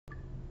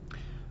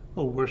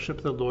O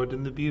worship the Lord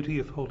in the beauty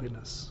of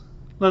holiness.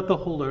 Let the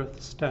whole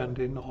earth stand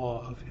in awe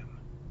of him.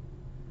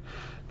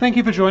 Thank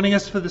you for joining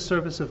us for the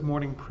service of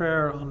morning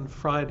prayer on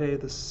Friday,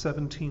 the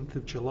 17th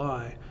of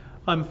July.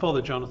 I'm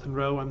Father Jonathan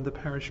Rowe. I'm the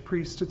parish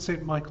priest at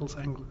St. Michael's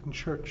Anglican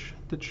Church,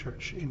 the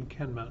church in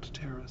Kenmount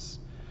Terrace.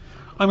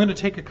 I'm going to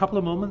take a couple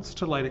of moments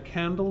to light a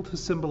candle to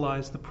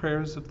symbolize the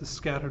prayers of the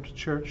scattered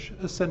church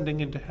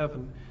ascending into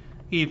heaven,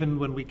 even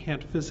when we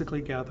can't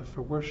physically gather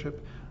for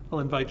worship. I'll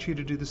invite you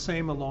to do the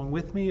same along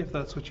with me if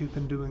that's what you've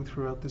been doing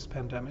throughout this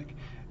pandemic.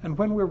 And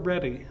when we're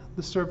ready,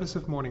 the service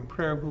of morning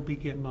prayer will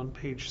begin on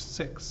page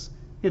 6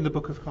 in the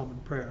Book of Common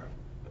Prayer.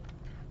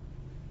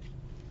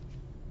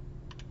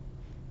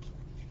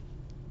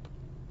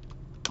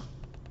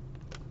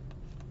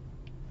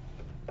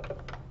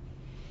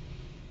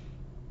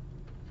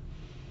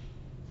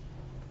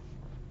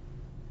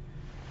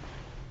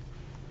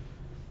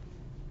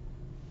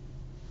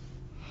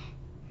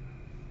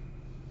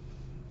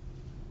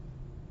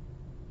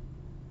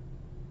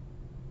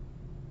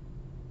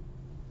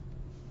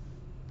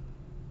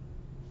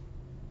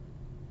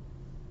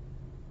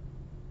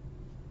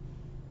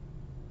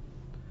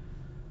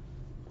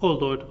 O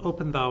Lord,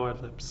 open thou our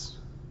lips,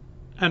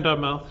 and our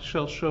mouth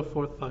shall show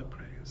forth thy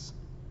praise.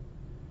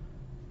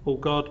 O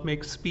God,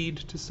 make speed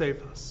to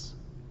save us.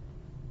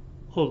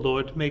 O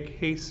Lord, make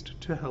haste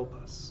to help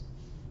us.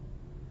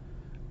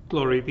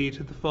 Glory be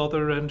to the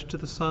Father, and to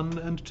the Son,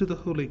 and to the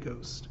Holy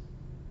Ghost,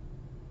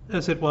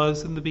 as it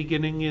was in the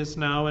beginning, is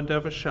now, and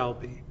ever shall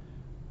be,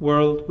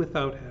 world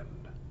without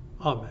end.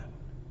 Amen.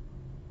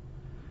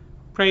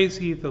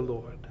 Praise ye the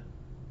Lord.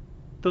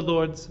 The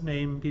Lord's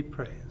name be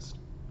praised.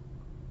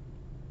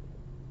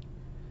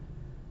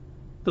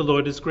 The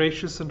Lord is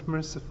gracious and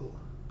merciful.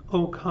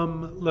 O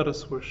come, let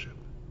us worship.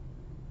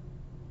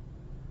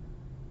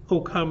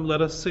 O come,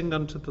 let us sing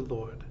unto the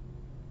Lord.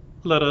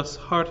 Let us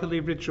heartily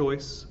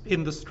rejoice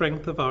in the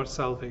strength of our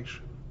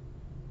salvation.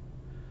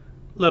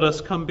 Let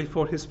us come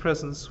before his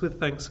presence with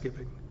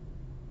thanksgiving,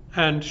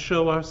 and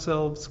show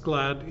ourselves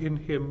glad in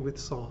him with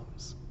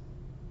psalms.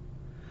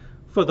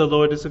 For the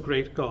Lord is a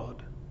great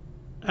God,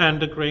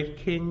 and a great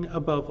King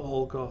above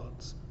all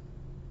gods.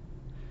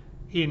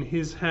 In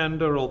his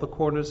hand are all the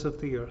corners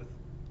of the earth,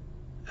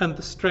 and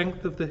the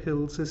strength of the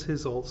hills is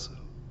his also.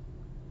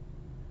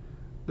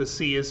 The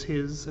sea is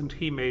his, and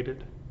he made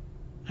it,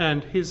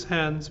 and his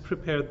hands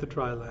prepared the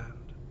dry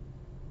land.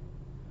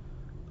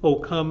 O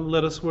come,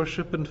 let us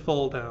worship and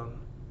fall down,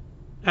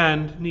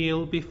 and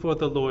kneel before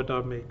the Lord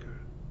our Maker.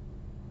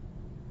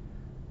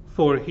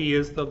 For he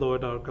is the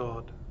Lord our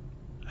God,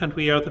 and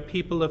we are the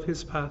people of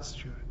his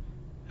pasture,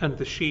 and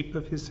the sheep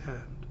of his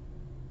hand.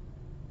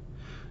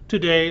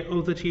 Today,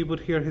 O that ye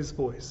would hear his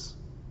voice.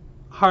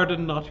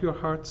 Harden not your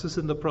hearts as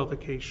in the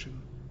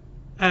provocation,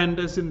 and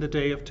as in the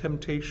day of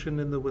temptation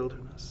in the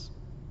wilderness,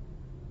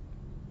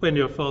 when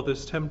your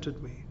fathers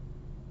tempted me,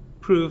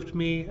 proved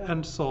me,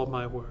 and saw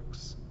my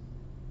works.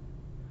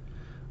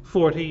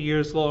 40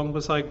 years long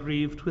was I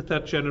grieved with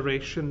that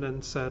generation,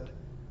 and said,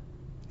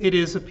 It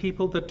is a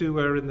people that do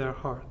err in their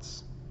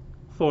hearts,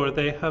 for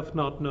they have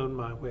not known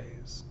my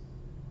ways.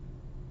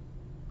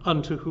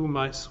 Unto whom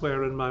I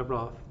swear in my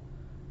wrath,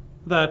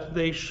 that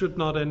they should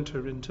not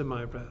enter into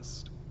my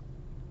rest.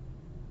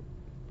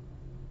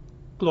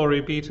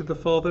 Glory be to the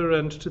Father,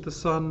 and to the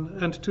Son,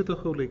 and to the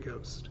Holy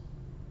Ghost,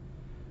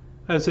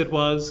 as it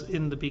was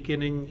in the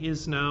beginning,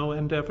 is now,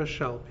 and ever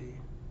shall be,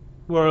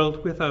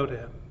 world without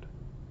end.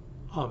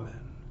 Amen.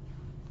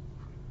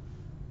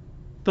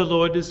 The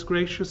Lord is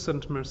gracious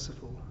and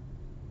merciful.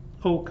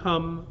 O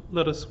come,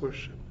 let us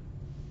worship.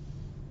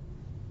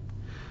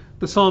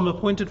 The psalm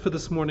appointed for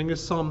this morning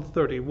is Psalm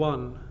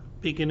 31,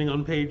 beginning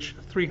on page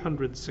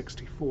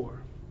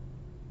 364.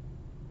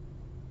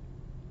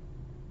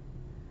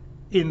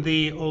 In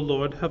thee, O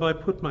Lord, have I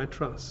put my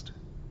trust.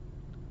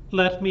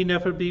 Let me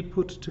never be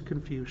put to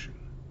confusion.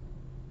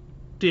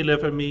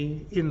 Deliver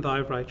me in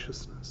thy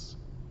righteousness.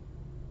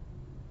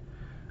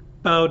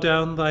 Bow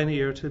down thine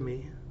ear to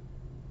me.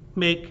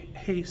 Make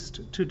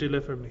haste to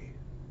deliver me.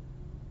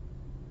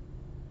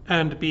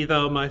 And be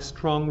thou my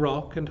strong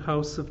rock and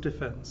house of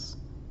defense,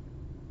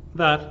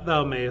 that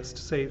thou mayest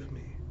save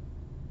me.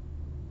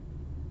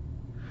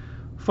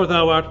 For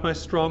thou art my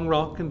strong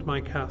rock and my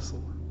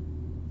castle.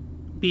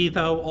 Be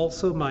thou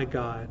also my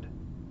guide,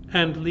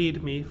 and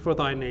lead me for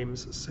thy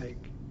name's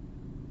sake.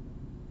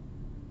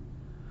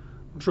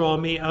 Draw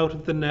me out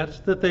of the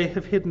net that they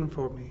have hidden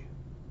for me,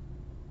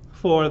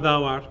 for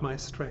thou art my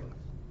strength.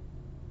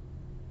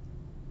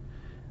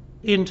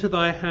 Into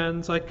thy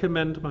hands I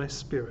commend my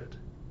spirit,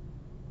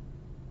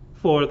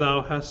 for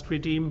thou hast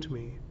redeemed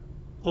me,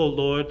 O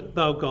Lord,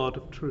 thou God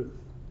of truth.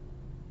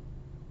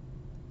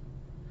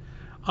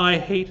 I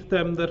hate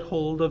them that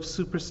hold of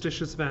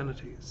superstitious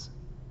vanities.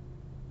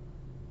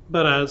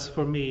 But as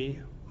for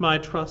me, my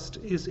trust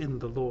is in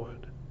the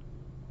Lord.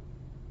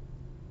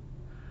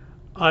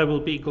 I will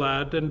be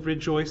glad and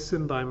rejoice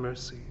in thy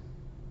mercy.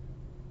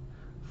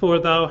 For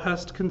thou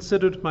hast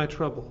considered my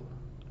trouble,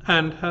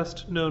 and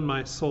hast known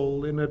my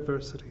soul in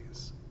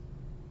adversities.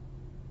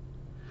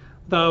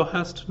 thou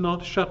hast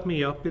not shut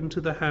me up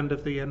into the hand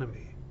of the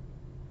enemy,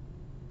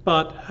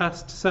 but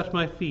hast set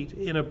my feet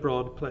in a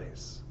broad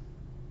place.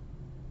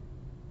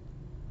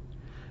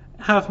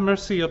 Have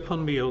mercy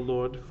upon me, O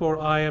Lord, for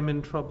I am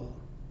in trouble,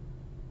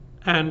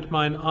 and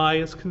mine eye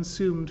is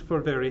consumed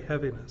for very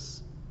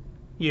heaviness,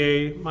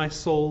 yea, my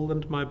soul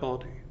and my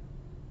body.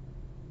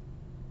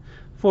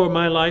 For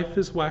my life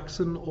is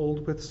waxen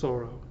old with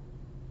sorrow,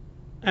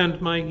 and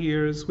my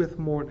years with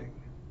mourning.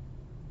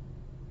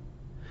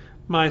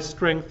 My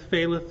strength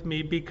faileth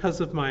me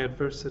because of my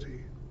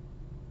adversity,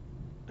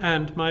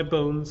 and my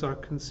bones are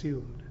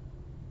consumed.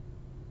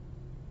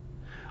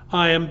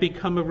 I am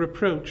become a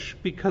reproach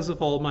because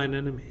of all mine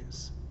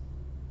enemies,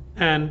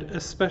 and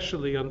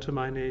especially unto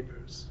my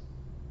neighbors.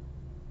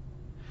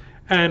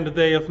 And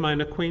they of mine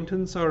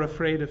acquaintance are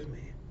afraid of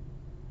me,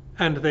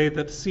 and they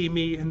that see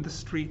me in the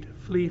street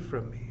flee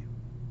from me.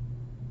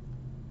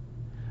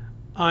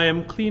 I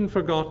am clean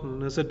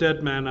forgotten as a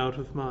dead man out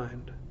of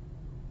mind.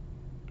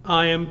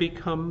 I am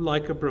become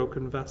like a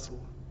broken vessel.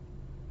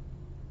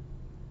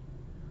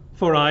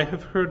 For I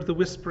have heard the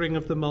whispering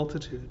of the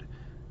multitude,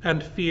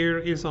 and fear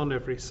is on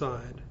every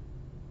side,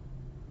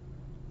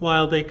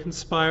 while they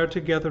conspire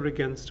together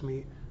against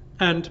me,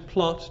 and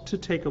plot to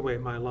take away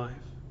my life.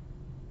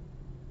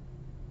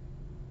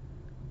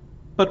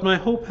 But my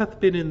hope hath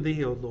been in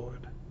thee, O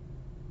Lord.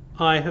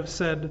 I have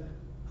said,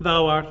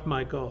 Thou art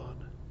my God.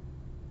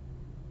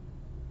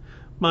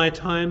 My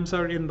times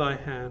are in thy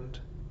hand.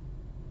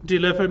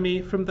 Deliver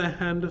me from the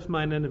hand of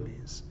mine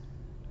enemies,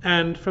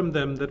 and from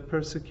them that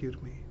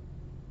persecute me.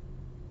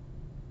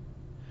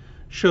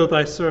 Show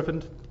thy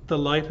servant the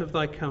light of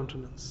thy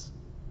countenance,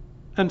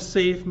 and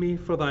save me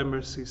for thy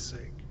mercy's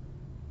sake.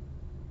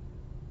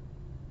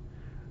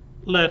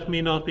 Let me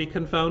not be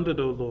confounded,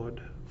 O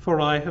Lord, for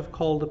I have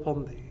called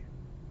upon thee.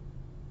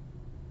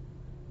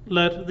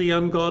 Let the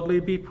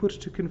ungodly be put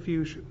to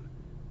confusion,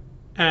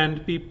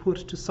 and be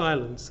put to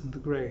silence in the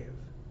grave.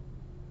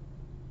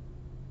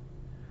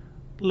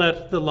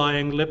 Let the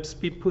lying lips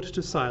be put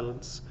to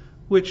silence,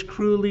 which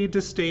cruelly,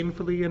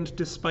 disdainfully, and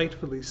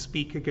despitefully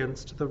speak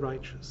against the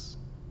righteous.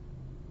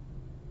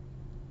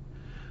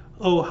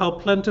 O how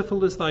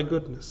plentiful is thy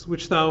goodness,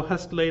 which thou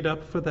hast laid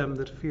up for them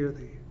that fear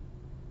thee,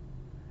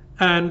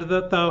 and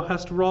that thou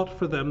hast wrought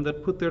for them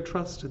that put their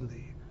trust in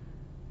thee,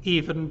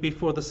 even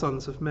before the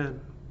sons of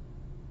men.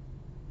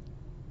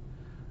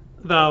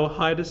 Thou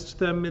hidest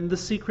them in the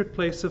secret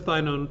place of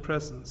thine own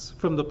presence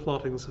from the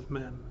plottings of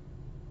men.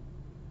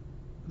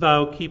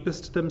 Thou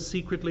keepest them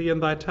secretly in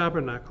thy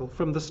tabernacle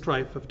from the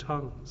strife of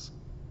tongues.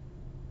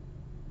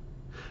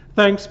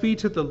 Thanks be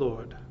to the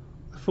Lord,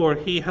 for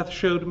he hath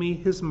showed me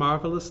his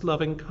marvelous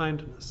loving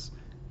kindness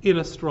in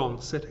a strong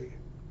city.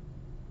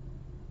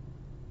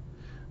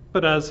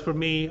 But as for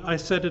me, I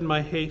said in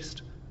my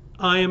haste,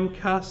 I am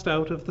cast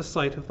out of the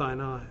sight of thine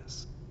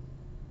eyes.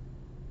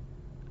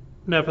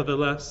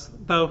 Nevertheless,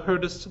 thou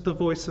heardest the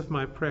voice of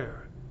my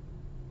prayer,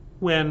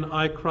 when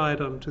I cried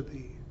unto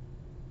thee.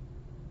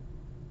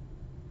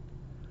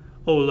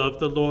 O love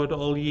the Lord,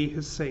 all ye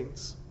his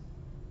saints,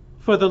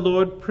 for the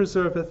Lord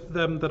preserveth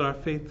them that are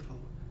faithful,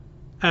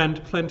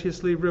 and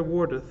plenteously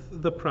rewardeth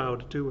the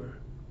proud doer.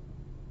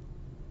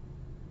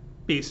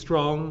 Be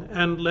strong,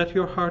 and let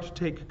your heart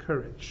take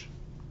courage,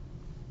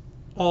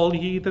 all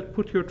ye that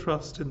put your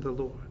trust in the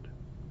Lord.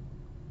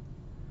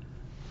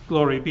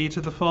 Glory be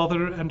to the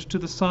Father, and to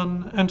the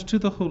Son, and to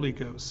the Holy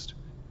Ghost,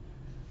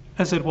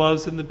 as it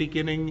was in the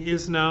beginning,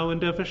 is now,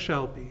 and ever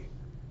shall be,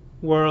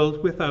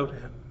 world without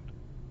end.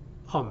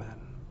 Amen.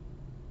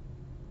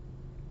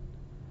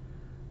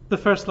 The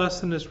first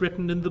lesson is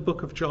written in the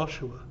book of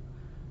Joshua,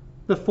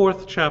 the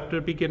 4th chapter,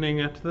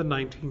 beginning at the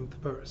 19th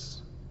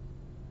verse.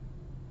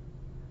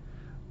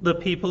 The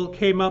people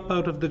came up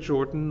out of the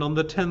Jordan on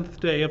the 10th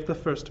day of the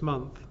 1st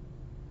month,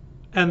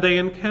 and they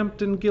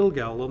encamped in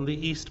Gilgal on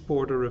the east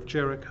border of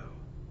Jericho.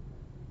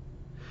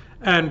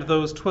 And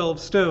those 12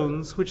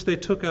 stones which they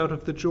took out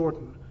of the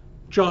Jordan,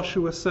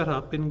 Joshua set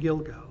up in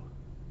Gilgal.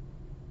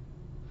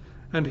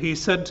 And he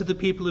said to the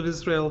people of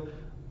Israel,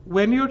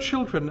 When your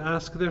children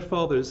ask their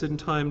fathers in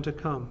time to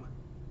come,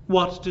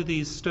 What do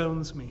these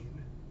stones mean?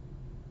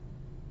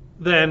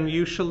 Then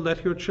you shall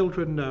let your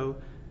children know,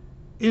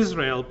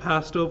 Israel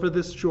passed over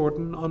this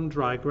Jordan on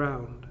dry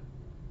ground.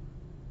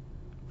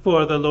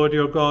 For the Lord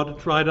your God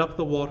dried up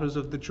the waters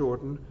of the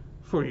Jordan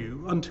for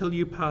you until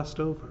you passed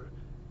over,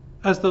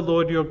 as the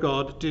Lord your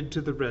God did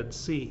to the Red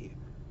Sea,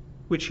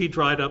 which he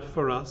dried up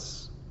for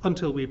us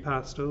until we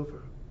passed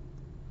over,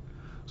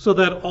 so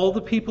that all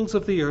the peoples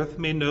of the earth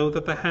may know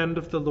that the hand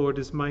of the Lord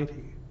is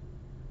mighty,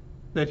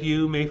 that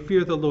you may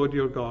fear the Lord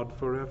your God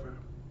forever.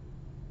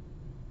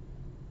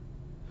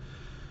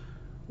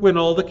 When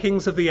all the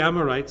kings of the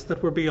Amorites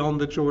that were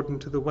beyond the Jordan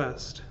to the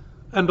west,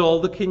 and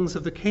all the kings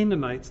of the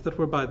Canaanites that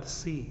were by the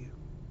sea,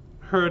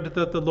 heard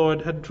that the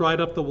Lord had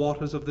dried up the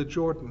waters of the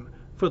Jordan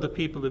for the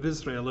people of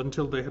Israel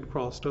until they had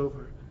crossed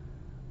over,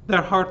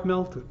 their heart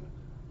melted,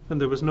 and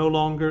there was no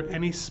longer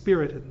any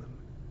spirit in them,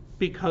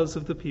 because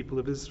of the people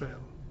of Israel.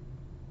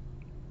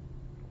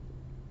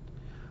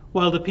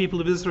 While the people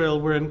of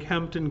Israel were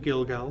encamped in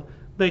Gilgal,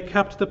 they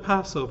kept the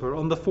Passover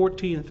on the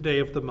 14th day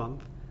of the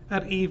month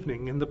at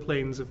evening in the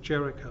plains of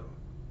Jericho.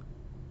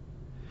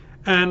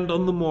 And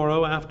on the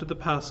morrow after the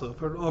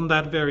Passover, on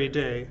that very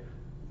day,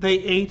 they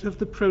ate of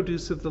the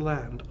produce of the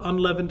land,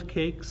 unleavened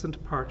cakes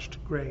and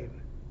parched grain.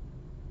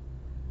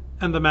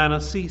 And the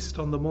manna ceased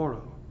on the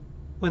morrow,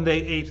 when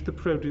they ate the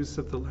produce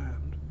of the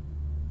land.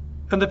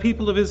 And the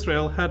people of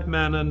Israel had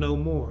manna no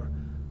more,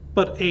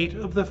 but ate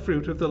of the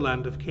fruit of the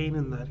land of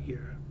Canaan that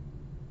year.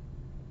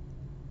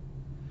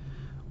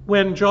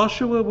 When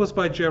Joshua was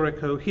by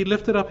Jericho, he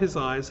lifted up his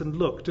eyes and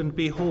looked, and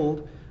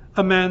behold,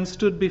 a man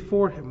stood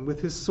before him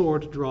with his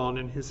sword drawn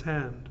in his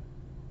hand.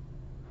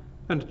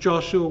 And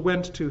Joshua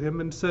went to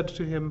him and said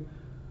to him,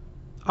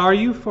 "Are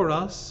you for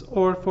us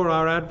or for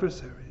our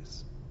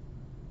adversaries?"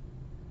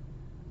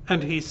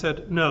 And he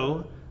said,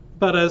 "No,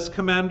 but as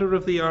commander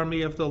of the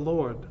army of the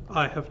Lord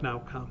I have now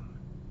come."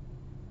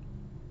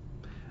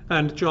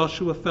 And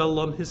Joshua fell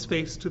on his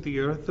face to the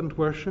earth and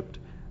worshipped,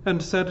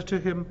 and said to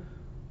him,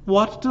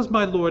 "What does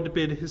my Lord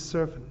bid his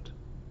servant?"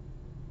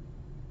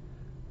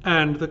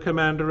 And the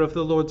commander of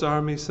the Lord's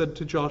army said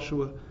to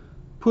Joshua,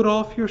 "Put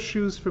off your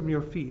shoes from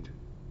your feet,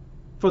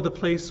 for the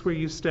place where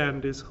you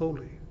stand is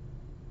holy."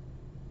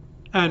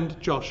 And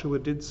Joshua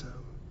did so.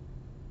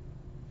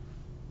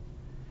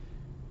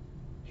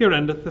 Here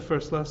endeth the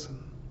first lesson.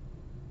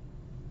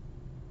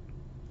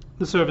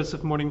 The service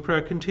of morning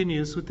prayer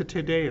continues with the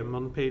Te Deum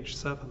on page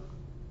 7.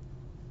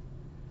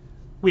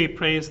 We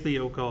praise thee,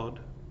 O God.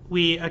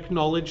 We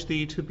acknowledge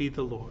thee to be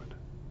the Lord.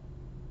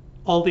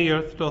 All the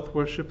earth doth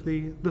worship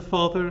thee, the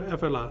Father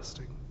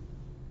everlasting.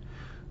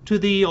 To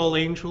thee all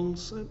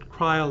angels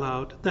cry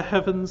aloud, the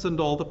heavens and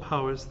all the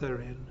powers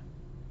therein.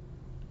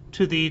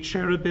 To thee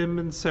cherubim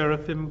and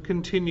seraphim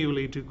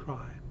continually do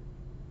cry,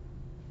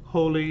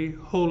 Holy,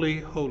 holy,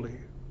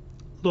 holy,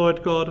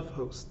 Lord God of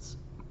hosts.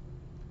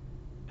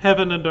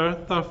 Heaven and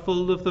earth are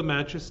full of the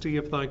majesty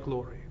of thy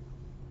glory.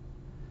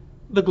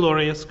 The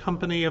glorious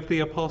company of the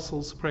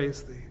apostles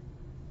praise thee.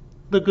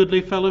 The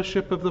goodly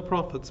fellowship of the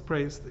prophets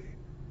praise thee.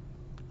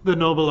 The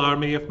noble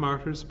army of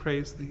martyrs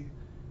praise thee.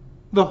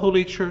 The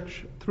holy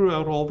church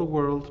throughout all the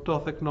world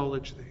doth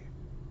acknowledge thee.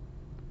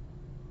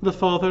 The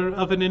Father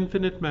of an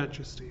infinite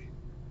majesty,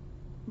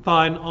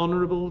 thine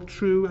honourable,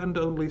 true, and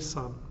only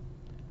Son,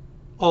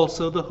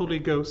 also the Holy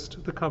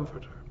Ghost, the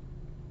Comforter.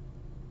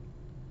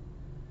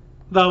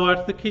 Thou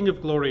art the King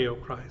of glory, O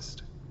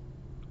Christ.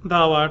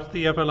 Thou art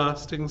the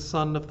everlasting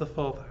Son of the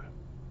Father.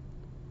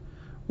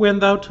 When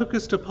thou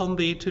tookest upon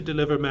thee to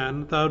deliver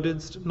man, thou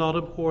didst not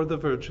abhor the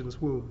Virgin's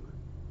womb.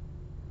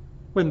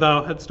 When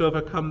thou hadst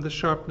overcome the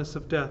sharpness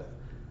of death,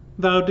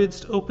 thou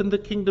didst open the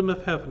kingdom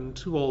of heaven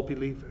to all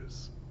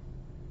believers.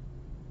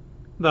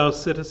 Thou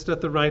sittest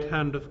at the right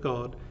hand of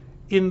God,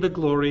 in the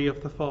glory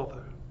of the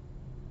Father.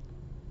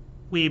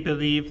 We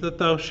believe that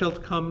thou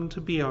shalt come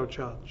to be our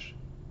judge.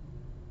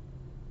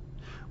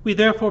 We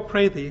therefore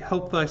pray thee,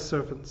 help thy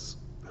servants,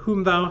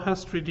 whom thou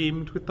hast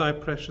redeemed with thy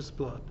precious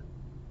blood.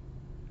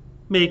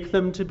 Make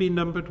them to be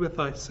numbered with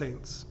thy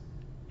saints,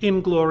 in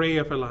glory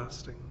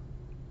everlasting.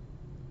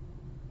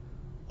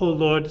 O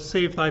Lord,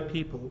 save thy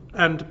people,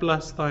 and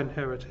bless thine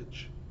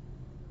heritage.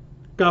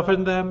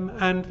 Govern them,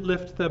 and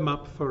lift them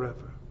up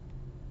forever.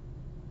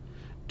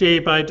 Day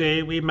by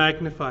day we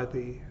magnify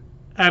thee,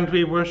 and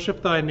we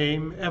worship thy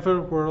name,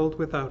 ever world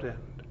without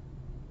end.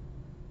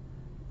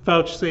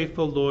 Vouchsafe,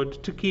 O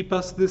Lord, to keep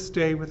us this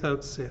day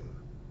without sin.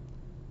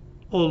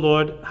 O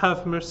Lord,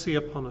 have mercy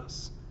upon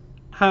us.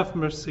 Have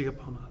mercy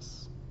upon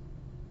us.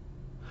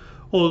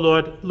 O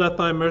Lord, let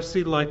thy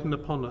mercy lighten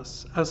upon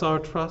us, as our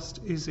trust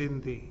is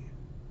in thee.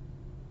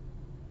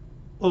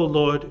 O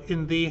Lord,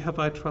 in thee have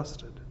I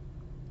trusted.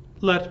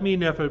 Let me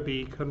never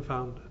be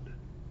confounded.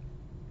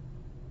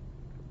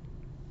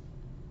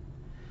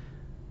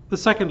 The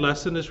second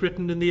lesson is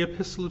written in the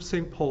Epistle of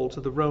St. Paul to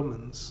the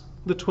Romans,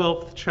 the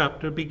 12th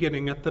chapter,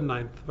 beginning at the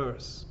 9th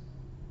verse.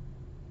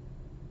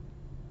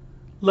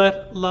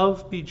 Let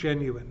love be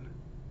genuine.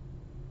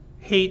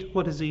 Hate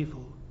what is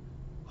evil.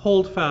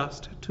 Hold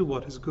fast to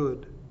what is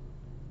good.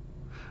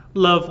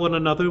 Love one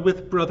another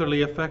with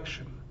brotherly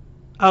affection.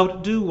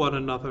 Outdo one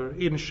another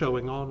in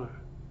showing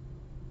honor.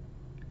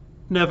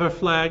 Never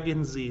flag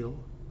in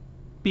zeal.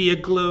 Be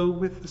aglow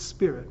with the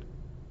Spirit.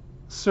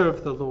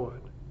 Serve the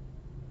Lord.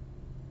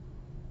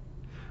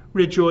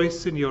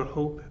 Rejoice in your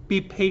hope.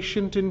 Be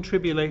patient in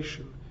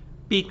tribulation.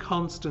 Be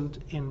constant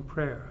in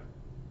prayer.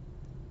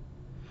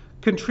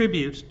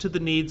 Contribute to the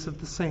needs of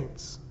the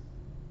saints.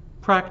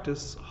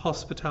 Practice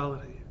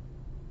hospitality.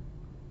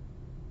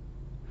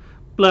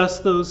 Bless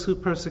those who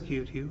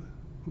persecute you.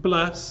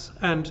 Bless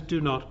and do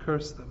not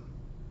curse them.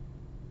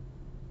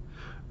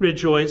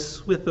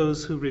 Rejoice with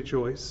those who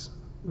rejoice.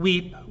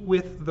 Weep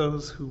with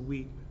those who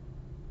weep.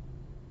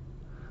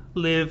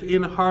 Live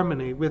in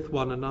harmony with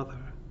one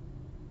another.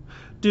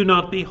 Do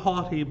not be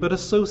haughty, but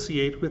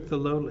associate with the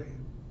lowly.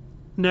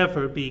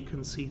 Never be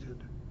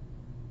conceited.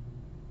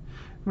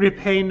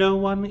 Repay no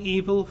one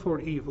evil for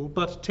evil,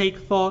 but take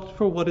thought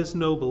for what is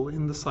noble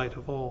in the sight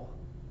of all.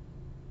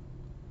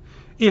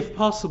 If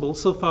possible,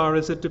 so far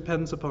as it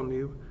depends upon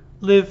you,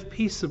 live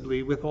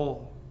peaceably with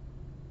all.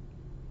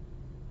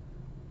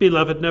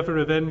 Beloved, never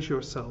avenge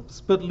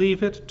yourselves, but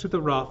leave it to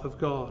the wrath of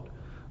God.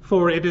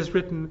 For it is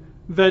written,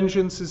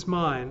 "Vengeance is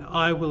mine,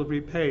 I will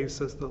repay,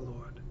 says the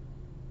Lord."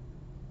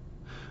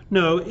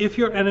 No, if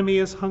your enemy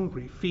is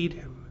hungry, feed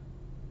him.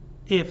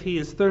 If he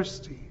is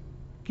thirsty,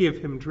 give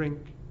him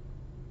drink.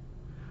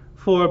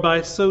 For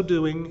by so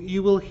doing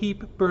you will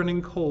heap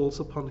burning coals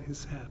upon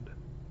his head.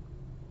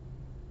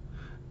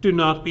 Do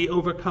not be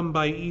overcome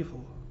by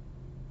evil,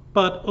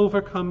 but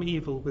overcome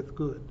evil with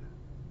good.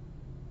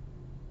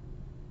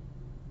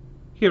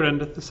 Here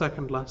endeth the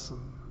second lesson.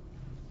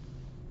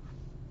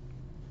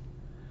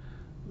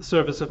 The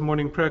service of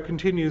morning prayer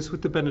continues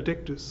with the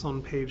Benedictus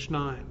on page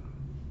 9.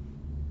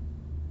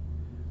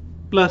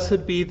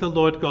 Blessed be the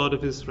Lord God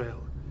of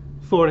Israel,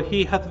 for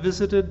he hath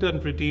visited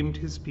and redeemed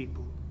his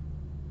people,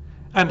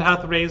 and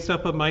hath raised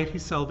up a mighty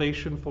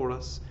salvation for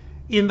us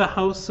in the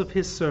house of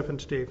his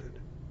servant David,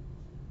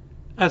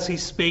 as he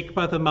spake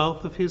by the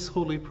mouth of his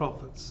holy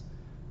prophets,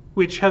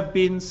 which have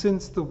been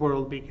since the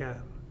world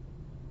began,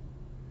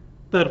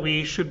 that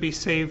we should be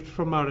saved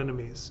from our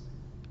enemies,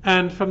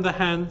 and from the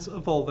hands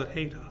of all that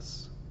hate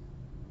us,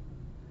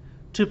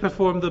 to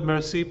perform the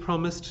mercy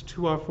promised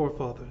to our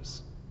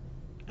forefathers,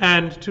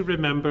 and to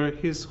remember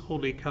his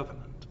holy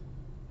covenant,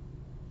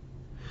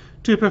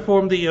 to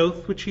perform the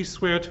oath which he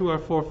sware to our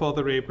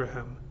forefather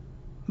Abraham,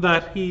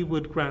 that he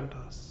would grant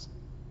us,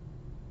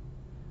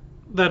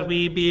 that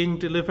we, being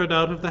delivered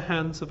out of the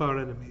hands of our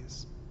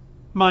enemies,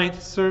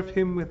 might serve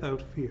him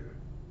without fear,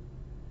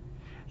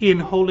 in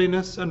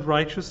holiness and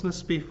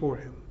righteousness before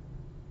him,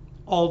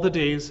 all the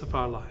days of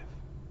our life.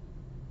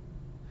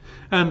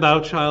 And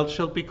thou, child,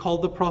 shalt be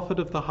called the prophet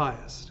of the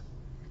Highest,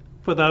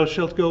 for thou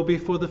shalt go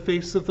before the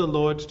face of the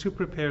Lord to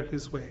prepare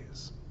his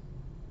ways,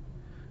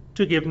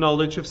 to give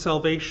knowledge of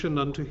salvation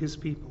unto his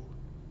people,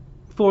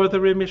 for the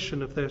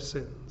remission of their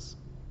sins,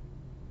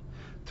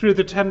 through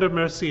the tender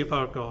mercy of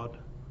our God,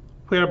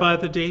 whereby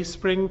the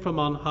dayspring from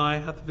on high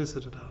hath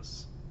visited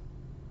us,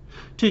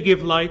 to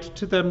give light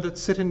to them that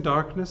sit in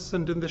darkness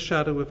and in the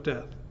shadow of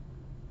death,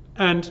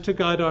 and to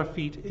guide our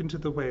feet into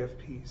the way of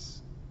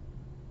peace.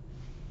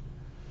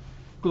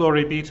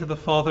 Glory be to the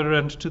Father,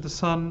 and to the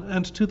Son,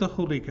 and to the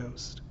Holy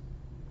Ghost,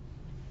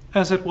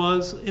 as it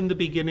was in the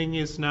beginning,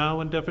 is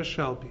now, and ever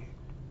shall be,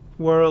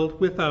 world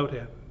without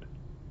end.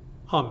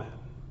 Amen.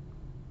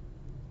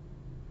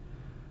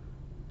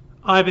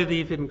 I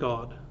believe in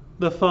God,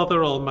 the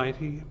Father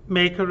Almighty,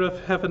 maker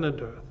of heaven and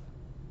earth,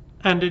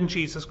 and in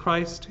Jesus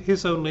Christ,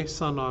 his only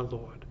Son, our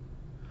Lord,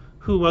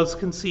 who was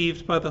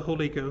conceived by the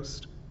Holy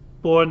Ghost,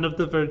 born of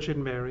the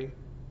Virgin Mary,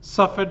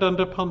 suffered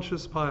under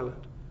Pontius Pilate,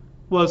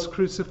 was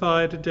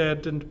crucified,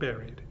 dead, and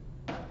buried.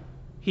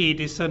 He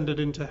descended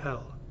into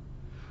hell.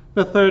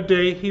 The third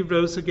day he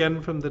rose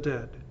again from the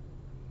dead.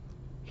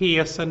 He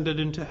ascended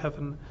into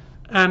heaven,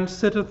 and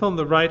sitteth on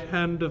the right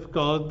hand of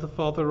God the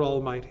Father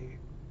Almighty.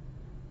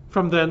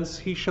 From thence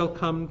he shall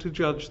come to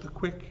judge the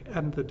quick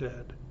and the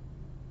dead.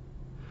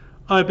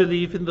 I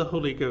believe in the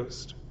Holy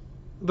Ghost,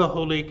 the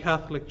Holy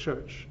Catholic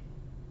Church,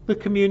 the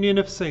communion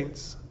of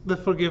saints, the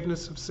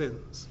forgiveness of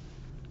sins,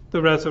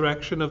 the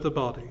resurrection of the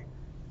body,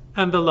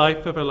 and the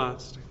life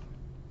everlasting.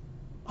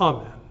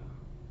 Amen.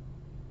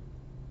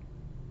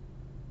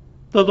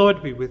 The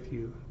Lord be with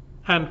you,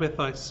 and with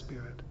thy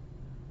spirit.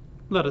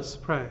 Let us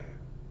pray.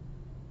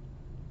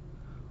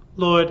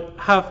 Lord,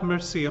 have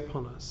mercy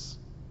upon us.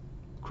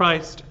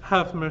 Christ,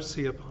 have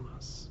mercy upon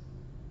us.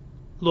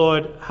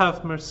 Lord,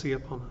 have mercy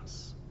upon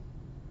us.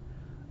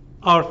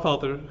 Our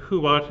Father,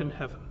 who art in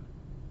heaven,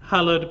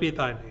 hallowed be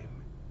thy name.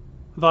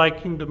 Thy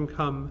kingdom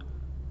come,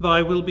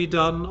 thy will be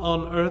done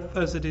on earth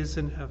as it is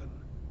in heaven.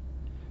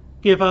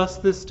 Give us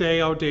this day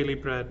our daily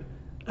bread,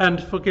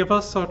 and forgive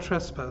us our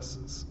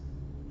trespasses,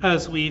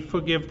 as we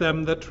forgive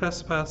them that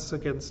trespass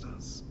against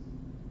us.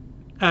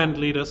 And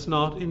lead us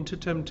not into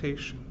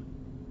temptation,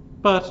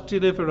 but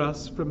deliver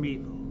us from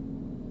evil.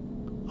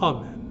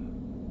 Amen.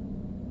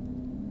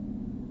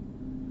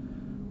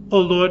 O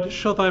Lord,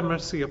 show thy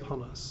mercy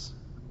upon us,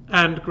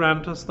 and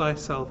grant us thy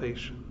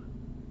salvation.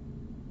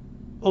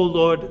 O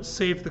Lord,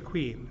 save the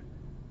Queen,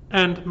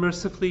 and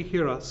mercifully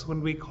hear us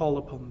when we call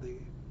upon thee.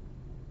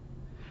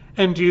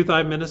 Endue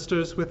thy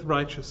ministers with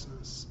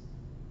righteousness,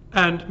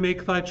 and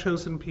make thy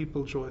chosen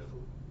people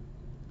joyful.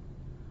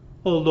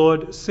 O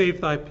Lord,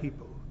 save thy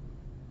people,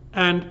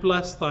 and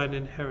bless thine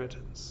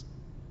inheritance.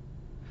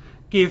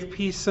 Give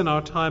peace in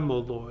our time, O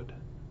Lord,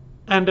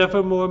 and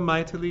evermore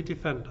mightily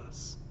defend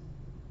us.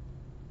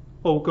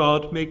 O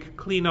God, make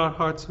clean our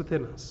hearts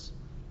within us,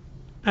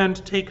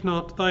 and take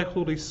not thy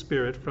Holy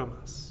Spirit from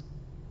us.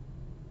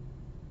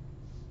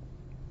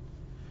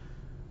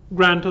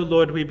 Grant, O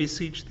Lord, we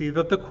beseech thee,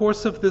 that the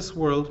course of this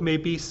world may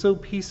be so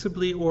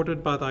peaceably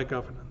ordered by thy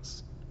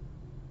governance,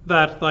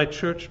 that thy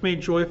church may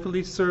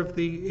joyfully serve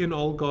thee in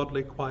all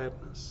godly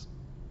quietness.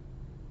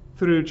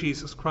 Through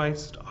Jesus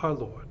Christ our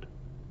Lord.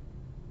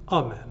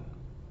 Amen.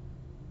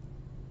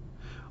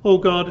 O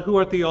God, who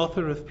art the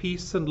author of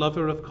peace and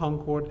lover of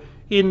concord,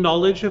 in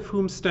knowledge of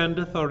whom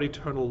standeth our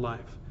eternal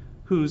life,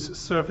 whose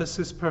service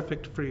is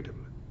perfect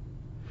freedom,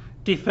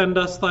 Defend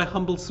us, thy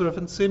humble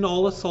servants, in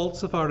all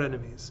assaults of our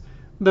enemies,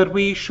 that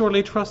we,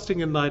 surely trusting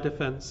in thy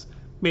defence,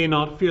 may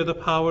not fear the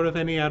power of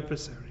any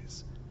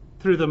adversaries,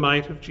 through the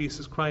might of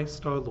Jesus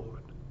Christ our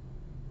Lord.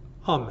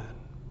 Amen.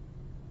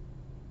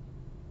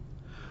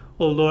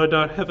 O Lord,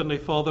 our heavenly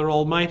Father,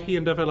 almighty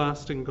and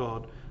everlasting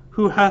God,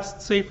 who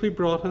hast safely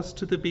brought us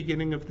to the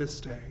beginning of this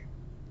day,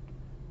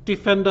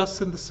 defend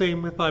us in the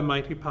same with thy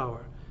mighty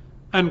power,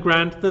 and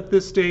grant that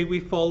this day we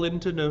fall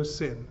into no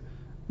sin,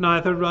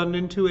 neither run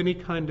into any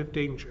kind of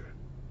danger,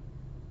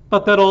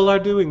 but that all our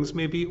doings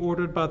may be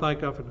ordered by thy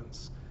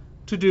governance,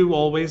 to do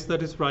always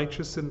that is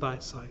righteous in thy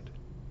sight.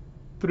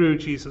 Through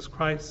Jesus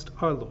Christ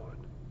our Lord.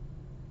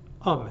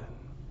 Amen.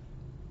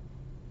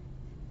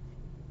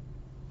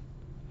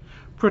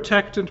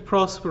 Protect and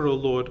prosper, O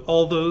Lord,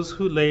 all those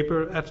who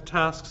labor at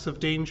tasks of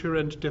danger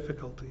and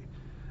difficulty,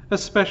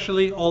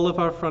 especially all of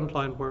our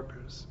frontline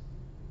workers,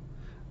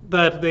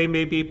 that they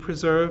may be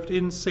preserved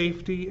in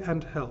safety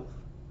and health.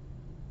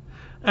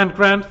 And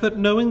grant that,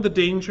 knowing the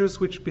dangers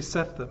which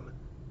beset them,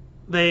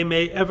 they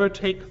may ever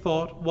take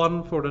thought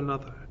one for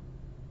another,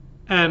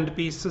 and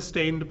be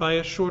sustained by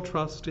a sure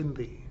trust in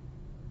thee.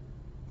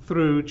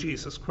 Through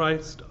Jesus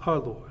Christ our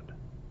Lord.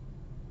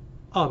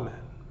 Amen.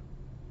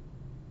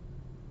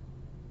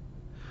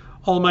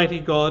 Almighty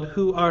God,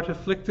 who art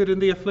afflicted in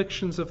the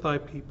afflictions of thy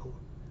people,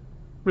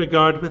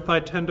 regard with thy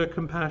tender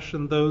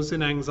compassion those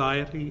in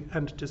anxiety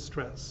and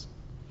distress.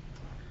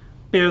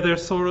 Bear their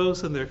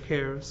sorrows and their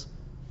cares,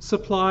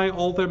 supply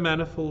all their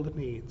manifold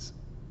needs,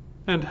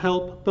 and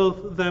help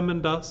both them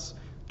and us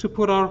to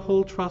put our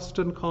whole trust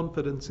and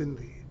confidence in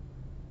thee.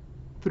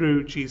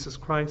 Through Jesus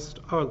Christ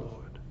our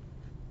Lord.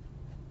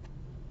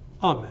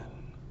 Amen.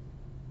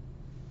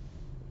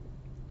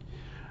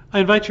 I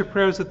invite your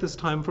prayers at this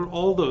time for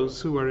all those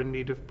who are in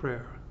need of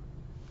prayer,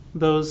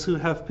 those who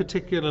have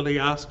particularly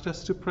asked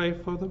us to pray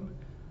for them,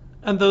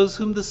 and those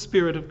whom the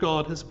Spirit of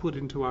God has put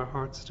into our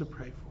hearts to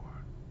pray for.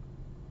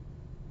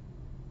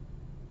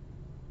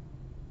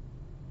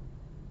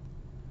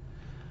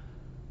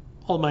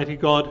 Almighty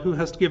God, who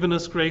hast given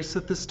us grace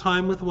at this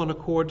time with one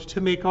accord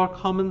to make our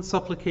common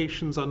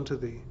supplications unto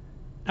thee,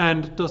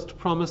 and dost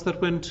promise that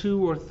when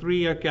 2 or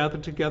 3 are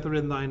gathered together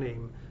in thy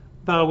name,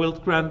 thou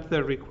wilt grant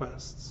their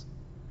requests.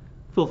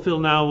 Fulfill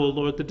now, O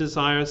Lord, the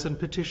desires and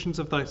petitions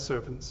of thy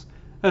servants,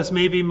 as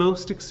may be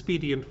most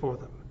expedient for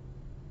them,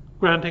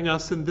 granting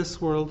us in this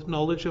world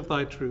knowledge of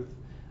thy truth,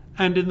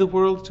 and in the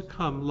world to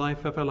come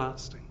life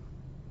everlasting.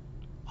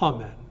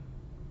 Amen.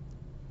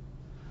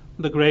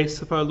 The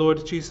grace of our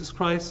Lord Jesus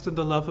Christ, and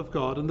the love of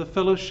God, and the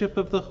fellowship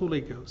of the Holy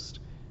Ghost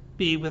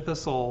be with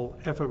us all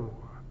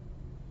evermore.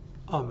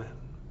 Amen.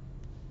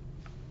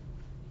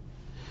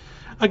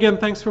 Again,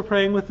 thanks for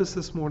praying with us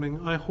this morning.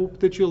 I hope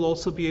that you'll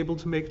also be able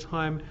to make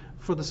time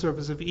for the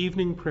service of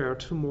evening prayer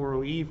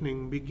tomorrow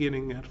evening,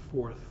 beginning at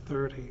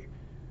 4:30.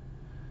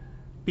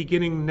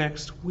 Beginning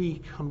next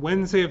week, on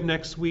Wednesday of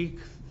next week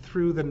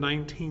through the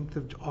 19th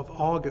of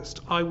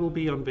August, I will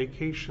be on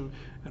vacation,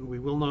 and we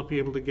will not be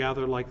able to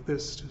gather like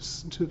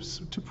this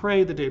to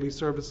pray the daily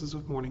services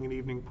of morning and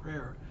evening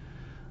prayer.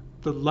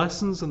 The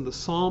lessons and the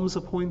psalms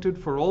appointed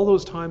for all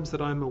those times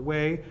that I'm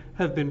away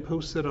have been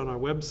posted on our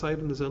website,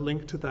 and there's a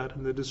link to that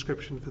in the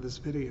description for this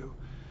video.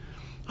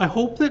 I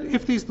hope that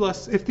if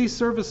these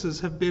services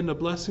have been a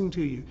blessing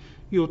to you,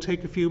 you'll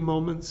take a few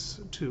moments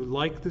to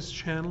like this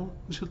channel,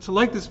 to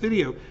like this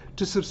video,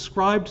 to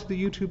subscribe to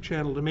the YouTube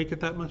channel to make it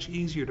that much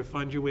easier to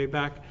find your way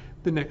back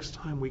the next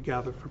time we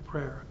gather for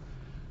prayer.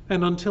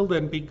 And until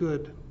then, be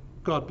good,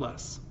 God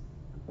bless,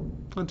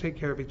 and take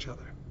care of each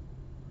other.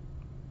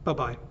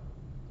 Bye-bye.